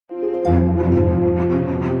Greetings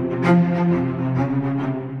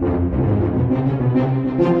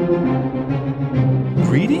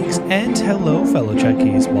and hello, fellow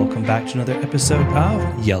Trekkies. Welcome back to another episode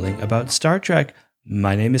of Yelling About Star Trek.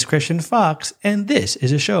 My name is Christian Fox, and this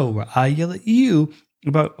is a show where I yell at you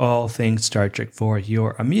about all things Star Trek for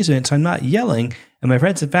your amusement. So I'm not yelling at my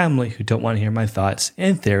friends and family who don't want to hear my thoughts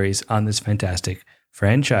and theories on this fantastic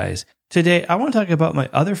franchise. Today, I want to talk about my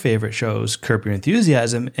other favorite shows, Curb Your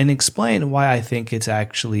Enthusiasm, and explain why I think it's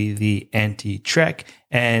actually the anti-Trek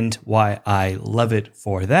and why I love it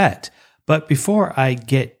for that. But before I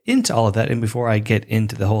get into all of that, and before I get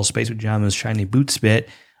into the whole Space Pajamas Shiny Boots bit,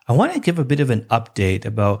 I want to give a bit of an update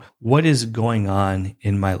about what is going on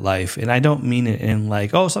in my life. And I don't mean it in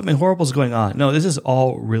like, oh, something horrible is going on. No, this is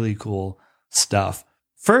all really cool stuff.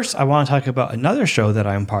 First, I want to talk about another show that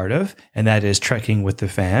I'm part of, and that is Trekking with the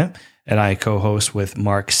Fam. And I co-host with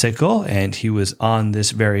Mark Sickle, and he was on this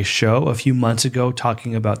very show a few months ago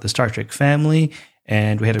talking about the Star Trek family.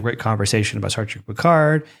 And we had a great conversation about Star Trek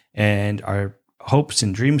Picard and our hopes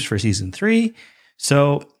and dreams for season 3.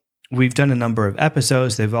 So we've done a number of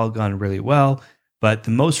episodes. They've all gone really well. But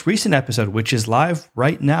the most recent episode, which is live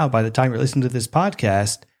right now by the time you're listening to this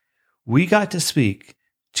podcast, we got to speak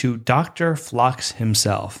to Dr. Phlox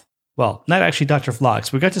himself. Well, not actually Dr.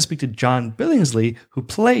 Phlox. We got to speak to John Billingsley, who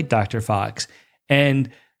played Dr. Phlox. And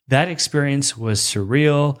that experience was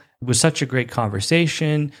surreal. It was such a great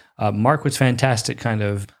conversation. Mark was fantastic kind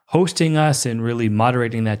of hosting us and really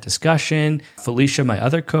moderating that discussion. Felicia, my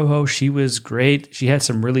other co-host, she was great. She had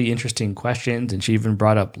some really interesting questions, and she even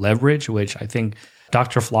brought up leverage, which I think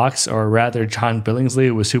Dr. Phlox, or rather John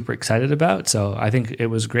Billingsley, was super excited about. So I think it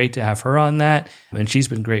was great to have her on that. And she's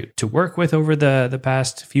been great to work with over the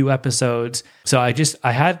past few episodes. So I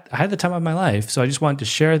had the time of my life. So I just wanted to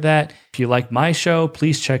share that. If you like my show,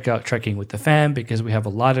 please check out Trekking with the Fam, because we have a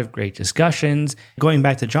lot of great discussions. Going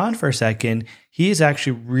back to John for a second, he is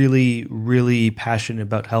actually really, really passionate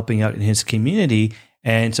about helping out in his community.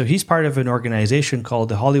 And so he's part of an organization called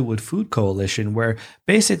the Hollywood Food Coalition, where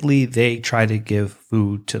basically they try to give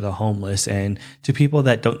food to the homeless and to people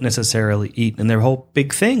that don't necessarily eat. And their whole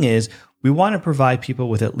big thing is we want to provide people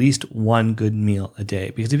with at least one good meal a day,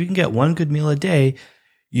 because if you can get one good meal a day,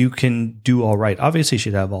 you can do all right. Obviously, you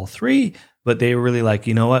should have all three, but they were really like,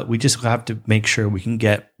 you know what? We just have to make sure we can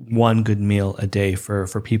get one good meal a day for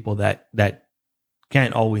people that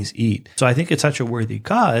can't always eat. So I think it's such a worthy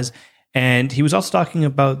cause. And he was also talking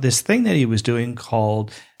about this thing that he was doing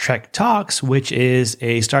called Trek Talks, which is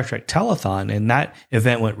a Star Trek telethon. And that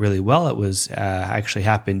event went really well. It was actually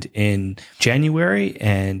happened in January,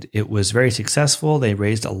 and it was very successful. They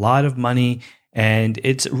raised a lot of money, and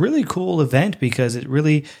it's a really cool event because it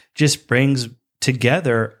really just brings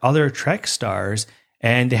together other Trek stars.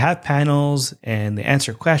 And they have panels, and they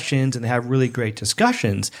answer questions, and they have really great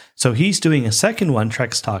discussions. So he's doing a second one,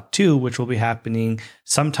 Trek's Talk 2, which will be happening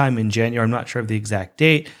sometime in January. I'm not sure of the exact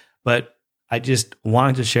date, but I just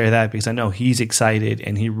wanted to share that because I know he's excited,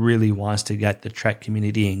 and he really wants to get the Trek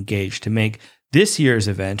community engaged to make this year's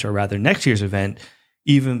event, or rather next year's event,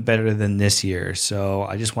 even better than this year. So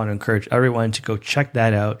I just want to encourage everyone to go check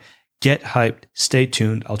that out. Get hyped. Stay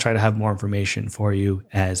tuned. I'll try to have more information for you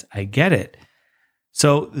as I get it.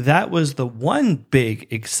 So that was the one big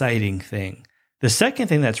exciting thing. The second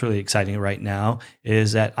thing that's really exciting right now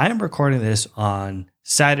is that I am recording this on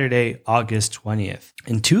Saturday, August 20th.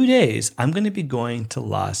 In 2 days, I'm going to be going to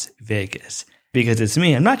Las Vegas because it's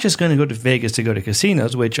me. I'm not just going to go to Vegas to go to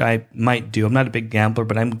casinos, which I might do. I'm not a big gambler,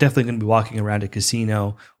 but I'm definitely going to be walking around a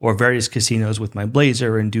casino or various casinos with my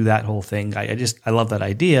blazer and do that whole thing. I love that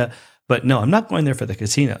idea. But no, I'm not going there for the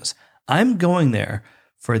casinos. I'm going there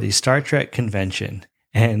for the Star Trek convention,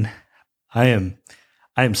 and I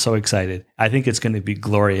am so excited. I think it's going to be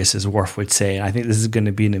glorious, as Worf would say. And I think this is going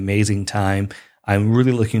to be an amazing time. I'm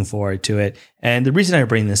really looking forward to it. And the reason I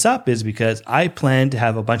bring this up is because I plan to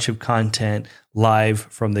have a bunch of content live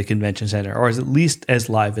from the convention center, or at least as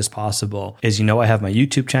live as possible. As you know, I have my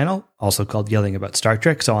YouTube channel, also called Yelling About Star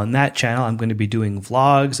Trek. So on that channel, I'm going to be doing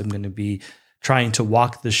vlogs. I'm going to be trying to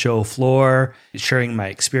walk the show floor, sharing my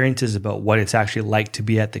experiences about what it's actually like to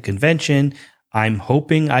be at the convention. I'm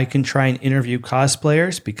hoping I can try and interview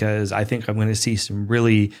cosplayers because I think I'm going to see some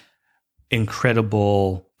really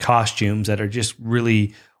incredible costumes that are just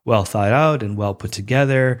really well thought out and well put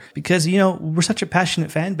together because, you know, we're such a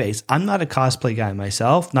passionate fan base. I'm not a cosplay guy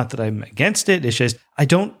myself, not that I'm against it. It's just, I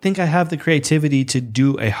don't think I have the creativity to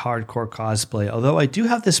do a hardcore cosplay, although I do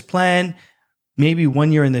have this plan. maybe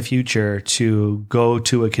 1 year in the future to go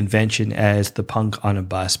to a convention as the punk on a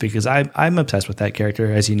bus, because I'm obsessed with that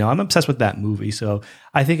character. As you know, I'm obsessed with that movie. So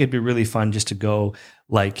I think it'd be really fun just to go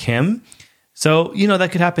like him. So,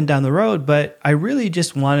 that could happen down the road, but I really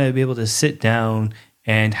just want to be able to sit down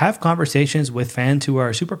and have conversations with fans who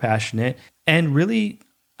are super passionate and really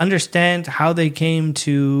understand how they came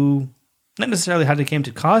to, not necessarily how they came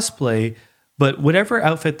to cosplay, but whatever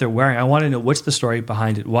outfit they're wearing. I want to know what's the story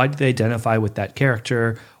behind it. Why did they identify with that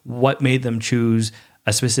character? What made them choose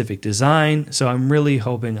a specific design? So I'm really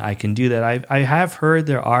hoping I can do that. I have heard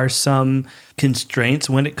there are some constraints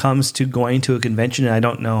when it comes to going to a convention, and I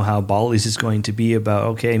don't know how Bally's is going to be about,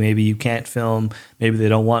 okay, maybe you can't film, maybe they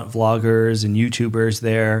don't want vloggers and YouTubers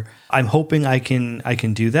there. I'm hoping I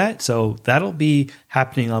can do that. So that'll be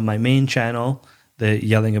happening on my main channel, the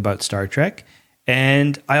Yelling About Star Trek.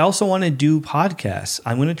 And I also want to do podcasts.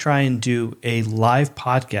 I'm going to try and do a live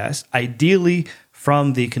podcast, ideally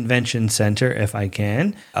from the convention center if I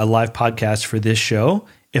can, a live podcast for this show.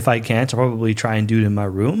 If I can't, I'll probably try and do it in my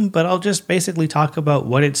room, but I'll just basically talk about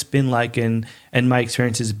what it's been like and my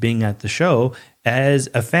experiences being at the show as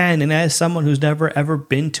a fan and as someone who's never ever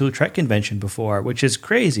been to a Trek convention before, which is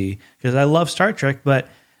crazy because I love Star Trek, but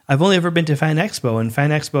I've only ever been to Fan Expo, and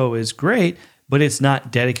Fan Expo is great, but it's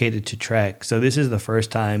not dedicated to Trek. So this is the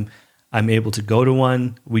first time I'm able to go to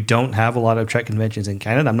one. We don't have a lot of Trek conventions in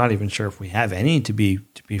Canada. I'm not even sure if we have any, to be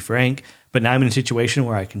frank. But now I'm in a situation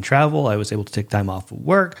where I can travel. I was able to take time off of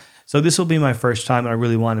work. So this will be my first time, and I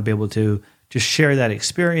really want to be able to just share that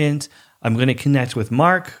experience. I'm going to connect with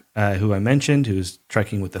Mark, who I mentioned, who's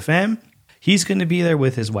trekking with the fam. He's going to be there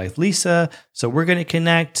with his wife, Lisa. So we're going to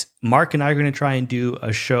connect. Mark and I are going to try and do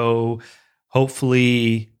a show,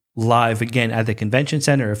 hopefully live again at the convention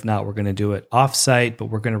center. If not, we're going to do it offsite, but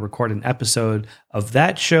we're going to record an episode of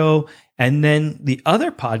that show. And then the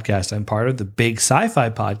other podcast I'm part of, the Big Sci-Fi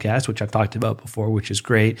Podcast, which I've talked about before, which is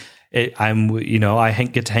great. I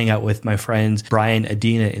get to hang out with my friends, Brian,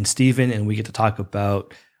 Adina, and Steven, and we get to talk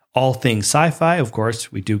about all things sci-fi. Of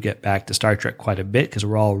course, we do get back to Star Trek quite a bit because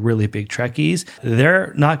we're all really big Trekkies.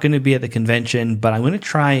 They're not going to be at the convention, but I'm going to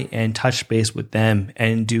try and touch base with them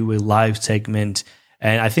and do a live segment.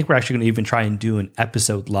 And I think we're actually going to even try and do an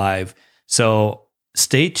episode live. So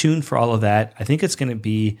stay tuned for all of that. I think it's going to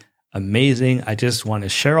be amazing. I just want to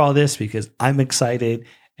share all this because I'm excited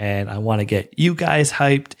and I want to get you guys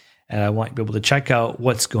hyped, and I want to be able to check out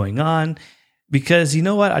what's going on. Because you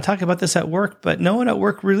know what? I talk about this at work, but no one at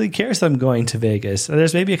work really cares that I'm going to Vegas.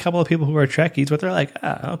 There's maybe a couple of people who are Trekkies, but they're like,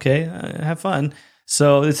 okay, have fun.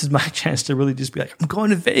 So this is my chance to really just be like, I'm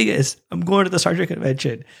going to Vegas. I'm going to the Star Trek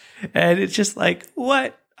convention. And it's just like,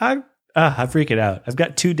 what? I'm freaking out. I've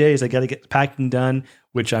got 2 days. I got to get packing done,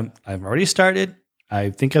 which I've already started.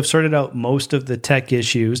 I think I've sorted out most of the tech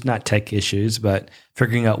issues, not tech issues, but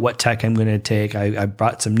figuring out what tech I'm going to take. I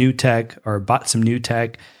bought some new tech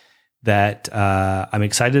that I'm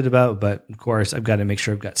excited about, but of course I've got to make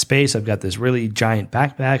sure I've got space. I've got this really giant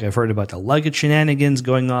backpack. I've heard about the luggage shenanigans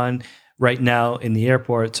going on right now in the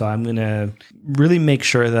airport, so I'm going to really make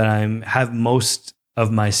sure that I have most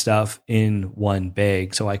of my stuff in one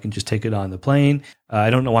bag so I can just take it on the plane.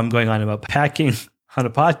 I don't know why I'm going on about packing on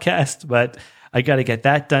a podcast, but I got to get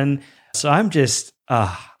that done. So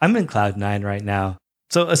I'm in cloud nine right now.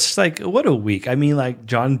 So it's just like, what a week. I mean, like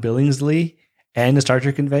John Billingsley and the Star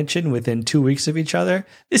Trek convention within 2 weeks of each other.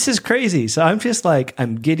 This is crazy. So I'm just like,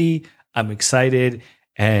 I'm giddy, I'm excited,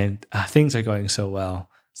 and things are going so well.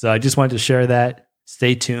 So I just wanted to share that.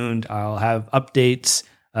 Stay tuned. I'll have updates,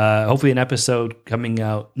 hopefully an episode coming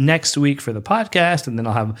out next week for the podcast, and then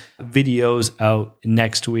I'll have videos out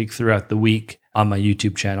next week throughout the week on my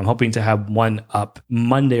YouTube channel. I'm hoping to have one up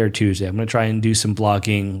Monday or Tuesday. I'm going to try and do some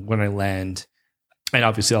vlogging when I land. And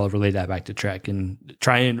obviously I'll relay that back to Trek and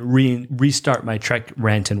try and restart my Trek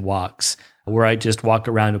rant and walks, where I just walk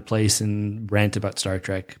around a place and rant about Star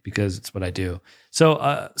Trek because it's what I do.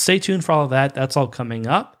 So stay tuned for all of that. That's all coming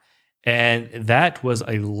up. And that was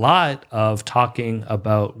a lot of talking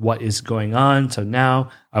about what is going on. So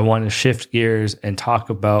now I want to shift gears and talk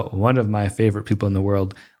about one of my favorite people in the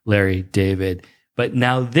world, Larry David. But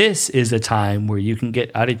now this is a time where you can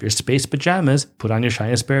get out of your space pajamas, put on your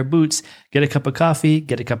shiny spare boots, get a cup of coffee,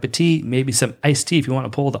 get a cup of tea, maybe some iced tea if you want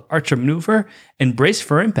to pull the Archer maneuver, and brace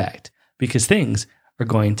for impact, because things are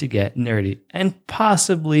going to get nerdy and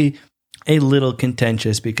possibly a little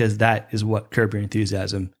contentious, because that is what Curb Your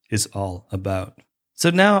Enthusiasm is all about. So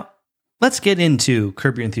now let's get into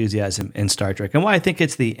Curb Your Enthusiasm and Star Trek and why I think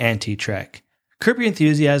it's the anti-Trek. Curb Your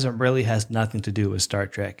Enthusiasm really has nothing to do with Star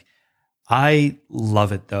Trek. I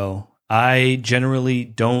love it though. I generally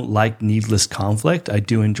don't like needless conflict. I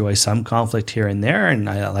do enjoy some conflict here and there, and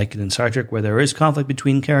I like it in Star Trek where there is conflict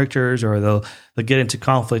between characters, or they'll get into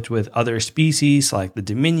conflict with other species like the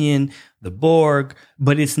Dominion, the Borg,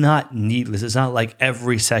 but it's not needless. It's not like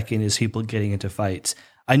every second is people getting into fights.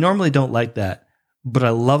 I normally don't like that, but I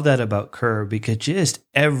love that about Kerr because just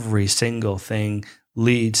every single thing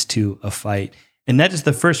leads to a fight. And that is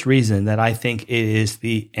the first reason that I think it is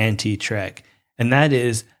the anti-Trek, and that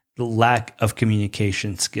is the lack of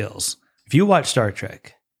communication skills. If you watch Star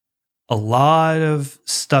Trek, a lot of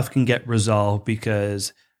stuff can get resolved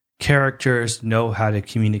because characters know how to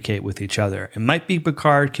communicate with each other. It might be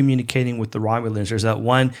Picard communicating with the Romulans. There's that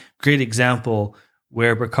one great example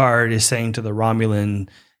where Picard is saying to the Romulan,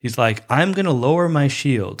 he's like, I'm going to lower my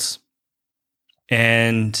shields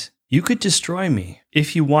and you could destroy me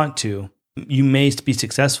if you want to. You may be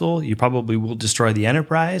successful. You probably will destroy the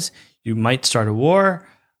Enterprise. You might start a war.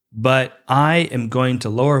 But I am going to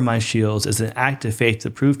lower my shields as an act of faith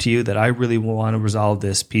to prove to you that I really want to resolve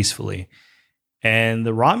this peacefully. And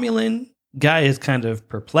the Romulan guy is kind of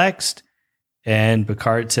perplexed. And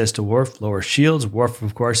Picard says to Worf, lower shields. Worf,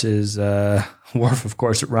 of course,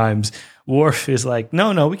 it rhymes. Worf is like,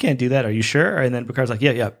 no, we can't do that. Are you sure? And then Picard's like,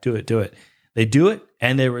 yeah, do it. They do it,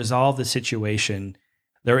 and they resolve the situation.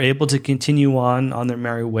 They're able to continue on their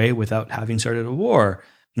merry way without having started a war.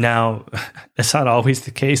 Now, that's not always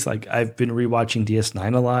the case. Like, I've been rewatching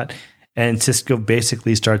DS9 a lot, and Sisko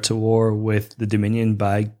basically starts a war with the Dominion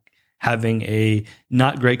by having a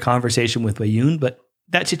not great conversation with Bayun, but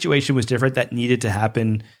that situation was different. That needed to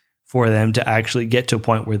happen for them to actually get to a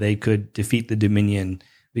point where they could defeat the Dominion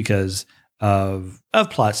because of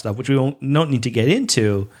plot stuff, which we don't need to get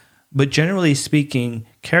into. But generally speaking,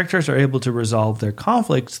 characters are able to resolve their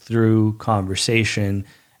conflicts through conversation.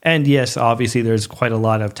 And yes, obviously there's quite a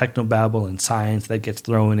lot of technobabble and science that gets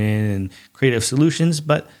thrown in and creative solutions.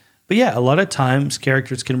 But yeah, a lot of times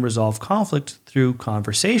characters can resolve conflict through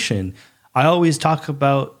conversation. I always talk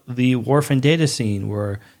about the Worf and Data scene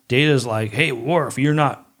where Data's like, hey, Worf, you're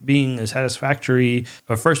not being a satisfactory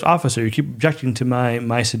first officer. You keep objecting to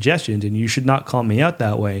my suggestions and you should not call me out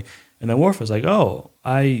that way. And then Worf was like, oh,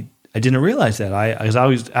 I didn't realize that. I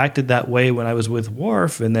always acted that way when I was with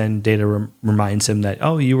Worf. And then Data reminds him that,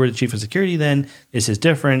 oh, you were the chief of security then. This is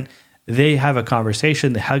different. They have a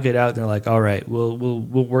conversation. They hug it out. And they're like, all right, we'll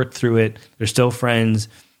work through it. They're still friends.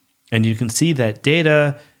 And you can see that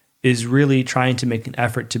Data is really trying to make an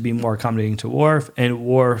effort to be more accommodating to Worf. And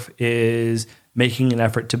Worf is making an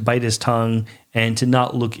effort to bite his tongue and to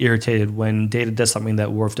not look irritated when Data does something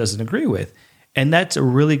that Worf doesn't agree with. And that's a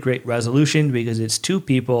really great resolution because it's two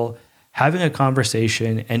people having a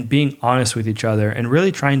conversation and being honest with each other and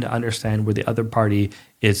really trying to understand where the other party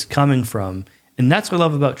is coming from. And that's what I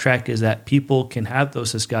love about Trek is that people can have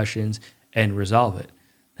those discussions and resolve it.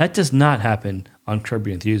 That does not happen on Curb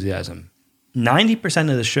Your Enthusiasm. 90%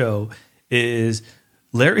 of the show is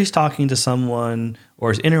Larry's talking to someone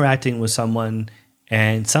or is interacting with someone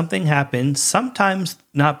and something happens, sometimes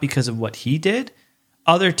not because of what he did.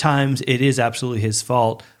 Other times it is absolutely his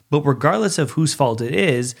fault, but regardless of whose fault it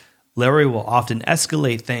is, Larry will often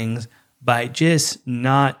escalate things by just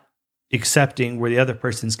not accepting where the other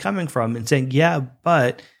person's coming from and saying, yeah,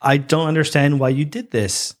 but I don't understand why you did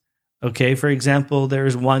this. Okay, for example,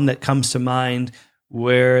 there's one that comes to mind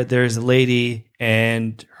where there's a lady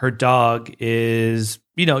and her dog is,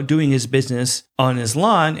 doing his business on his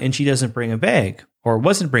lawn and she doesn't bring a bag. Or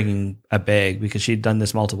wasn't bringing a bag because she'd done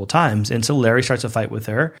this multiple times. And so Larry starts a fight with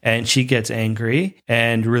her and she gets angry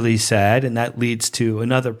and really sad. And that leads to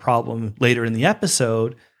another problem later in the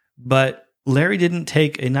episode. But Larry didn't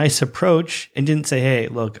take a nice approach and didn't say, hey,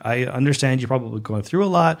 look, I understand you're probably going through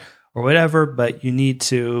a lot or whatever, but you need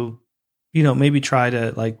to, maybe try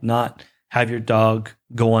to not have your dog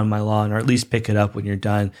go on my lawn or at least pick it up when you're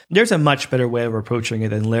done. There's a much better way of approaching it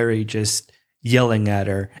than Larry just yelling at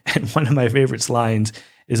her. And one of my favorite lines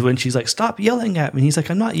is when she's like, stop yelling at me. And he's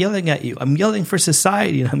like, I'm not yelling at you. I'm yelling for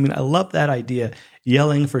society. And I love that idea,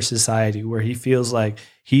 yelling for society, where he feels like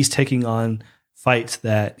he's taking on fights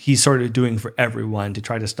that he's sort of doing for everyone to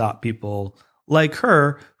try to stop people like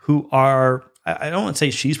her who are, I don't want to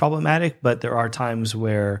say she's problematic, but there are times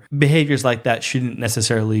where behaviors like that shouldn't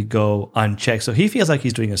necessarily go unchecked. So he feels like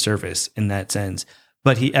he's doing a service in that sense.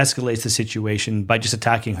 But he escalates the situation by just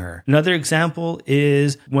attacking her. Another example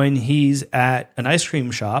is when he's at an ice cream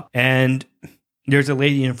shop and there's a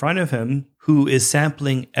lady in front of him who is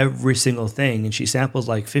sampling every single thing. And she samples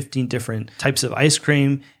like 15 different types of ice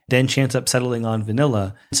cream, then she ends up settling on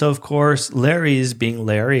vanilla. So, of course, Larry is being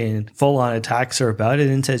Larry and full on attacks her about it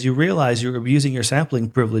and says, you realize you're abusing your sampling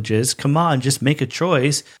privileges. Come on, just make a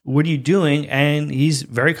choice. What are you doing? And he's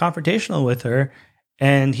very confrontational with her.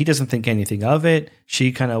 And he doesn't think anything of it.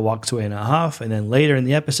 She kind of walks away in a huff. And then later in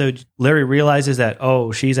the episode, Larry realizes that,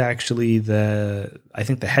 oh, she's actually the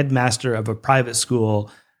headmaster of a private school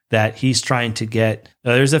that he's trying to get.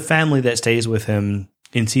 There's a family that stays with him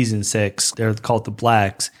in season 6. They're called the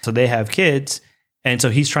Blacks. So they have kids. And so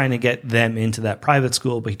he's trying to get them into that private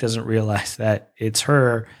school, but he doesn't realize that it's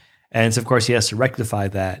her. And so, of course, he has to rectify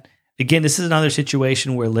that. Again, this is another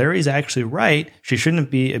situation where Larry's actually right. She shouldn't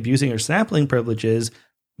be abusing her sampling privileges,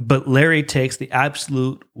 but Larry takes the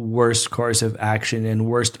absolute worst course of action and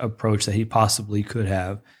worst approach that he possibly could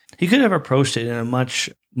have. He could have approached it in a much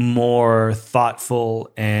more thoughtful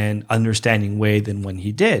and understanding way than when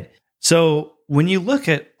he did. So when you look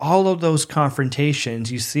at all of those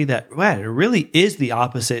confrontations, you see that, wow, it really is the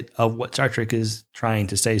opposite of what Star Trek is trying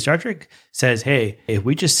to say. Star Trek says, hey, if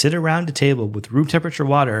we just sit around a table with room temperature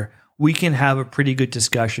water, we can have a pretty good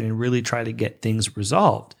discussion and really try to get things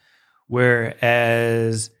resolved.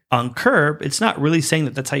 Whereas on Curb, it's not really saying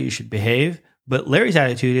that that's how you should behave, but Larry's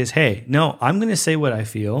attitude is, hey, no, I'm going to say what I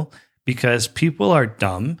feel because people are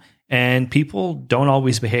dumb and people don't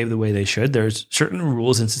always behave the way they should. There's certain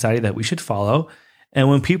rules in society that we should follow. And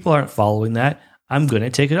when people aren't following that, I'm going to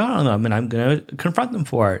take it on them and I'm going to confront them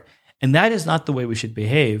for it. And that is not the way we should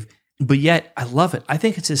behave. But yet, I love it. I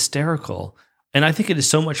think it's hysterical. And I think it is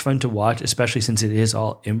so much fun to watch, especially since it is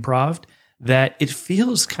all improv, that it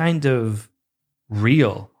feels kind of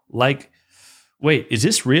real. Like, wait, is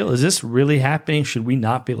this real? Is this really happening? Should we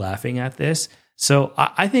not be laughing at this? So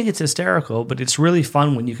I think it's hysterical, but it's really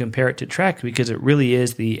fun when you compare it to Trek because it really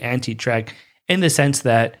is the anti-Trek in the sense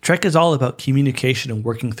that Trek is all about communication and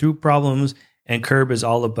working through problems, and Curb is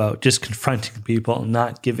all about just confronting people and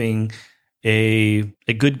not giving a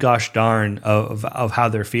good gosh darn of how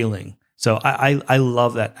they're feeling. So I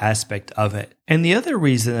love that aspect of it. And the other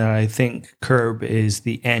reason that I think Curb is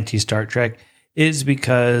the anti-Star Trek is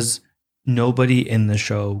because nobody in the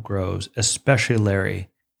show grows, especially Larry.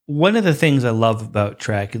 One of the things I love about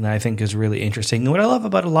Trek and I think is really interesting, and what I love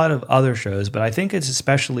about a lot of other shows, but I think it's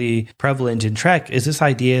especially prevalent in Trek, is this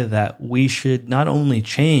idea that we should not only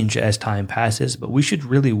change as time passes, but we should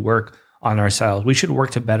really work on ourselves. We should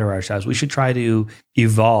work to better ourselves. We should try to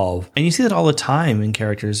evolve. And you see that all the time in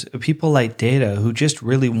characters. People like Data, who just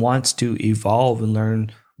really wants to evolve and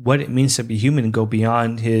learn what it means to be human and go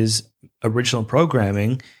beyond his original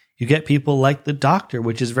programming. You get people like the Doctor,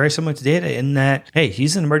 which is very similar to Data in that, hey,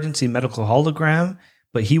 he's an emergency medical hologram,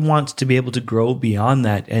 but he wants to be able to grow beyond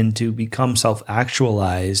that and to become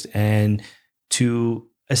self-actualized and to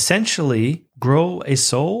essentially grow a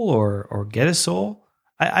soul or get a soul.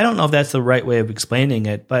 I don't know if that's the right way of explaining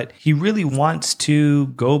it, but he really wants to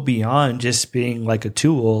go beyond just being like a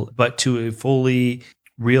tool, but to a fully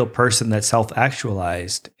real person that's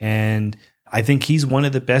self-actualized. And I think he's one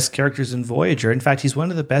of the best characters in Voyager. In fact, he's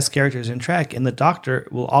one of the best characters in Trek, and the Doctor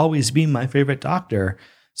will always be my favorite Doctor.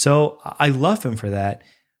 So I love him for that.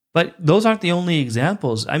 But those aren't the only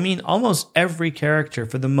examples. I mean, almost every character,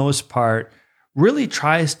 for the most part, really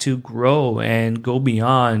tries to grow and go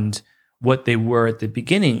beyond what they were at the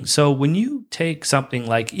beginning. So when you take something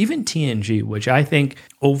like even TNG, which I think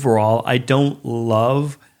overall, I don't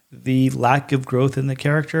love the lack of growth in the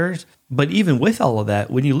characters, but even with all of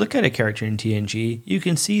that, when you look at a character in TNG, you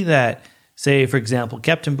can see that, say, for example,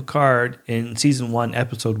 Captain Picard in season 1,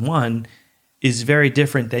 episode 1 is very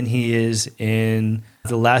different than he is in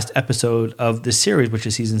the last episode of the series, which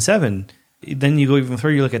is season 7. Then you go even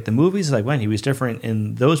further, you look at the movies, like when he was different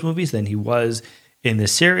in those movies than he was in the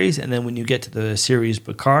series. And then when you get to the series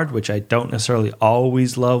Picard, which I don't necessarily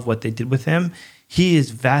always love what they did with him, he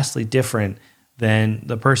is vastly different than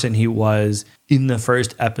the person he was in the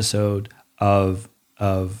first episode of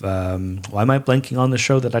why am I blanking on the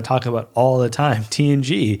show that I talk about all the time,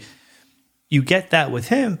 TNG. You get that with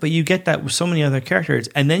him, but you get that with so many other characters.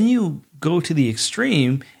 And then you go to the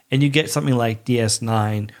extreme and you get something like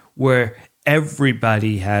DS9, where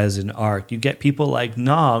everybody has an arc. You get people like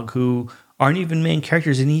Nog, who aren't even main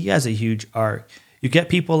characters, and he has a huge arc. You get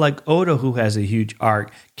people like Odo, who has a huge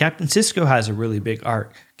arc. Captain Sisko has a really big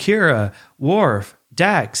arc. Kira, Worf,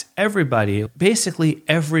 Dax, everybody. Basically,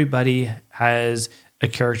 everybody has a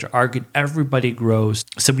character arc, and everybody grows.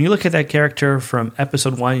 So when you look at that character from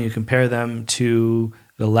episode 1, you compare them to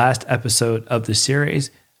the last episode of the series,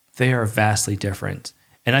 they are vastly different.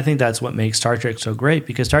 And I think that's what makes Star Trek so great,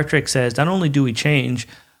 because Star Trek says not only do we change,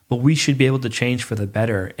 but we should be able to change for the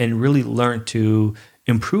better and really learn to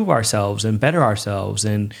improve ourselves and better ourselves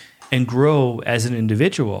and grow as an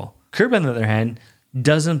individual. Curb, on the other hand,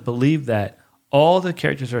 doesn't believe that all the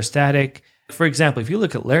characters are static. For example, if you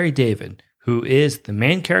look at Larry David, who is the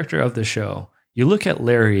main character of the show, you look at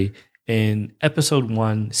Larry in episode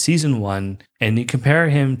 1, season 1, and you compare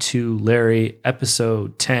him to Larry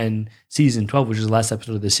episode 10, season 12, which is the last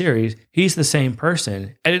episode of the series, he's the same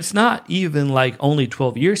person. And it's not even like only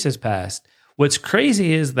 12 years has passed. What's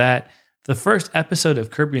crazy is that the first episode of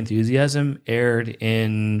Curb Your Enthusiasm aired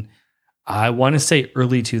in, I want to say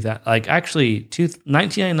early 2000, like actually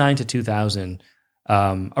 1999 to 2000,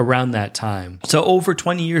 around that time. So over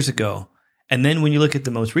 20 years ago. And then when you look at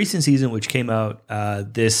the most recent season, which came out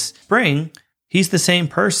this spring, he's the same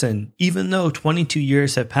person, even though 22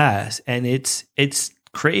 years have passed. And it's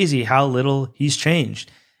crazy how little he's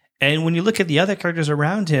changed. And when you look at the other characters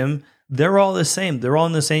around him, they're all the same. They're all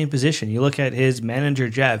in the same position. You look at his manager,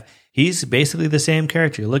 Jeff. He's basically the same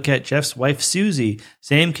character. You look at Jeff's wife, Susie,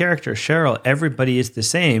 same character, Cheryl. Everybody is the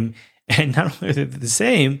same. And not only are they the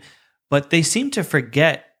same, but they seem to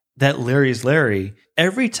forget that Larry's Larry.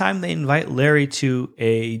 Every time they invite Larry to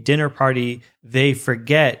a dinner party, they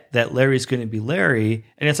forget that Larry's going to be Larry.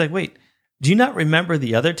 And it's like, wait, do you not remember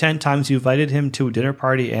the other 10 times you invited him to a dinner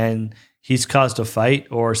party and he's caused a fight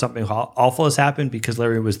or something awful has happened because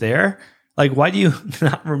Larry was there? Like, why do you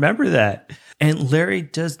not remember that? And Larry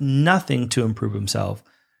does nothing to improve himself.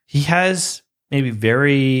 He has maybe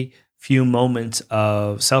very few moments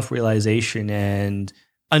of self-realization and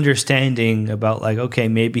understanding about like, okay,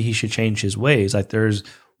 maybe he should change his ways. Like there's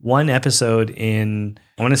one episode in,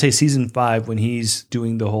 I want to say season 5, when he's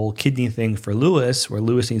doing the whole kidney thing for Lewis, where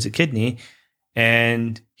Lewis needs a kidney.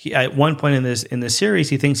 And he, at one point in the series,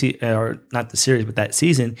 he thinks or not the series, but that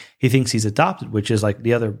season, he thinks he's adopted, which is like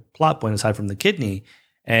the other plot point aside from the kidney.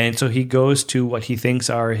 And so he goes to what he thinks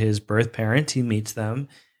are his birth parents. He meets them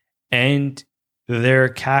and they're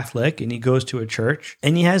Catholic, and he goes to a church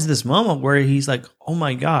and he has this moment where he's like, oh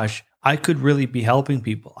my gosh, I could really be helping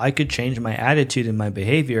people. I could change my attitude and my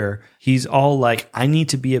behavior. He's all like, I need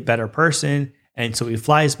to be a better person. And so he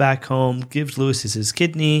flies back home, gives Lewis his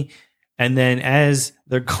kidney. And then as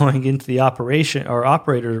they're going into the operating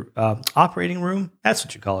room, that's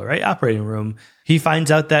what you call it, right? Operating room. He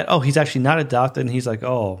finds out that, oh, he's actually not adopted. And he's like,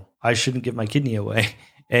 oh, I shouldn't give my kidney away,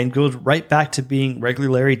 and goes right back to being regular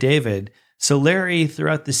Larry David. So Larry,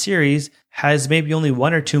 throughout the series, has maybe only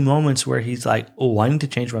 1 or 2 moments where he's like, oh, I need to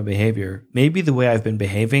change my behavior. Maybe the way I've been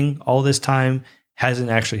behaving all this time hasn't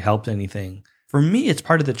actually helped anything. For me, it's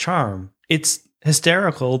part of the charm. It's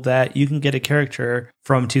hysterical that you can get a character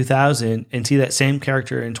from 2000 and see that same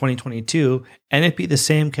character in 2022 and it be the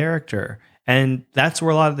same character. And that's where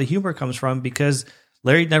a lot of the humor comes from, because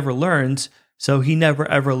Larry never learns. So he never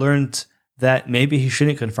ever learned that maybe he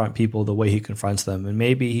shouldn't confront people the way he confronts them, and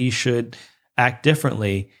maybe he should act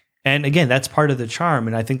differently. And again, that's part of the charm.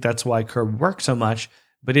 And I think that's why Curb works so much.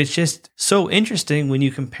 But it's just so interesting when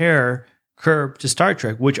you compare Curb to Star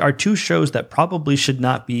Trek, which are 2 shows that probably should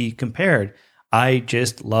not be compared. I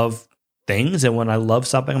just love things. And when I love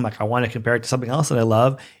something, I'm like, I want to compare it to something else that I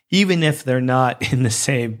love, even if they're not in the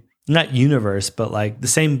same, not universe, but like the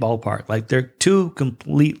same ballpark. Like they're 2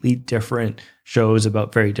 completely different shows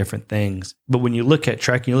about very different things. But when you look at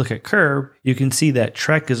Trek and you look at Curb, you can see that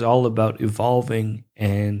Trek is all about evolving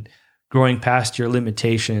and growing past your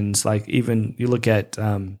limitations. Like even you look at,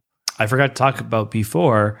 I forgot to talk about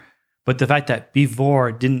Before, but the fact that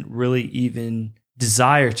Before didn't really even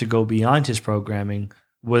desire to go beyond his programming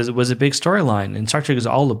was a big storyline. And Star Trek is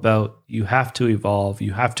all about, you have to evolve,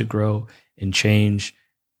 you have to grow and change,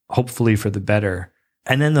 hopefully for the better.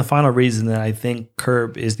 And then the final reason that I think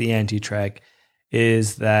Curb is the anti-Trek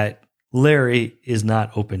is that Larry is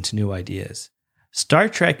not open to new ideas. Star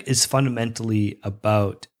Trek is fundamentally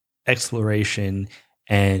about exploration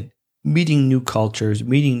and meeting new cultures,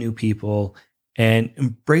 meeting new people, and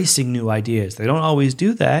embracing new ideas. They don't always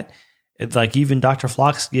do that. It's like even Dr.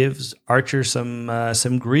 Phlox gives Archer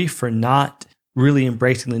some grief for not really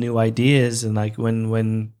embracing the new ideas. And like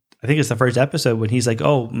when I think it's the first episode when he's like,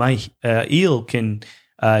 oh, my eel can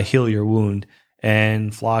heal your wound.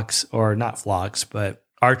 And Phlox, or not Phlox, but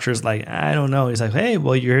Archer's like, I don't know. He's like, hey,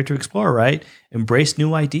 well, you're here to explore, right? Embrace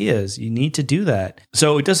new ideas. You need to do that.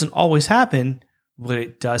 So it doesn't always happen, but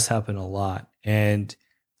it does happen a lot. And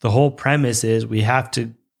the whole premise is we have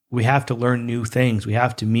to learn new things. We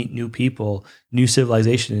have to meet new people, new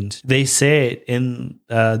civilizations. They say it in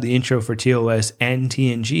the intro for TOS and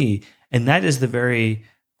TNG, and that is the very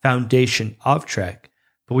foundation of Trek.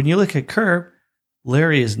 But when you look at Curb,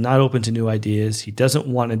 Larry is not open to new ideas. He doesn't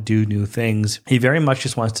want to do new things. He very much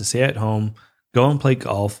just wants to stay at home, go and play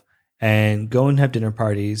golf, and go and have dinner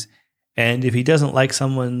parties. And if he doesn't like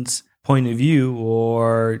someone's point of view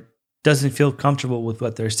or doesn't feel comfortable with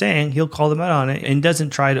what they're saying, he'll call them out on it and doesn't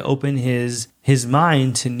try to open his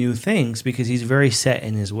mind to new things because he's very set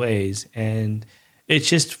in his ways. And it's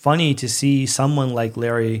just funny to see someone like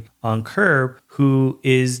Larry on Curb who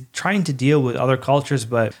is trying to deal with other cultures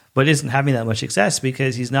but isn't having that much success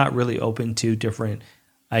because he's not really open to different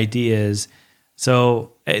ideas.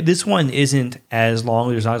 So this one isn't as long.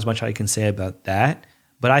 There's not as much I can say about that.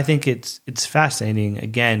 But I think it's fascinating.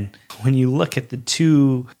 Again, when you look at the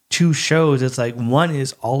two shows, it's like one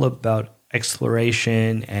is all about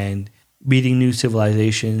exploration and meeting new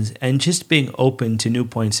civilizations and just being open to new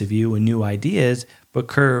points of view and new ideas, but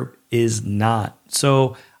Curb is not.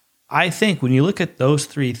 So I think when you look at those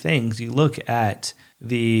three things, you look at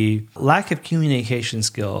the lack of communication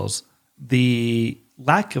skills, the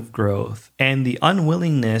lack of growth, and the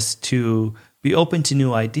unwillingness to be open to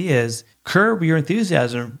new ideas, Curb Your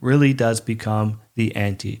Enthusiasm really does become the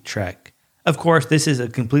anti-Trek. Of course, this is a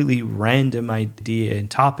completely random idea and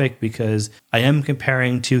topic because I am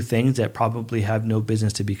comparing two things that probably have no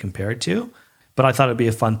business to be compared to. But I thought it'd be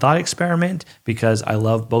a fun thought experiment because I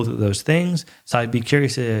love both of those things. So I'd be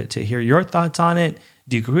curious to hear your thoughts on it.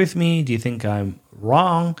 Do you agree with me? Do you think I'm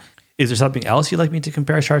wrong? Is there something else you'd like me to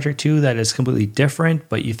compare Star Trek to that is completely different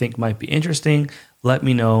but you think might be interesting? Let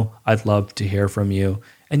me know. I'd love to hear from you.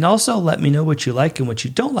 And also let me know what you like and what you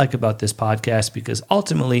don't like about this podcast because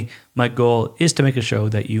ultimately my goal is to make a show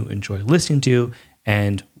that you enjoy listening to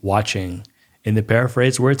and watching. In the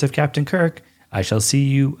paraphrased words of Captain Kirk, I shall see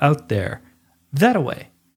you out there. That-a-way.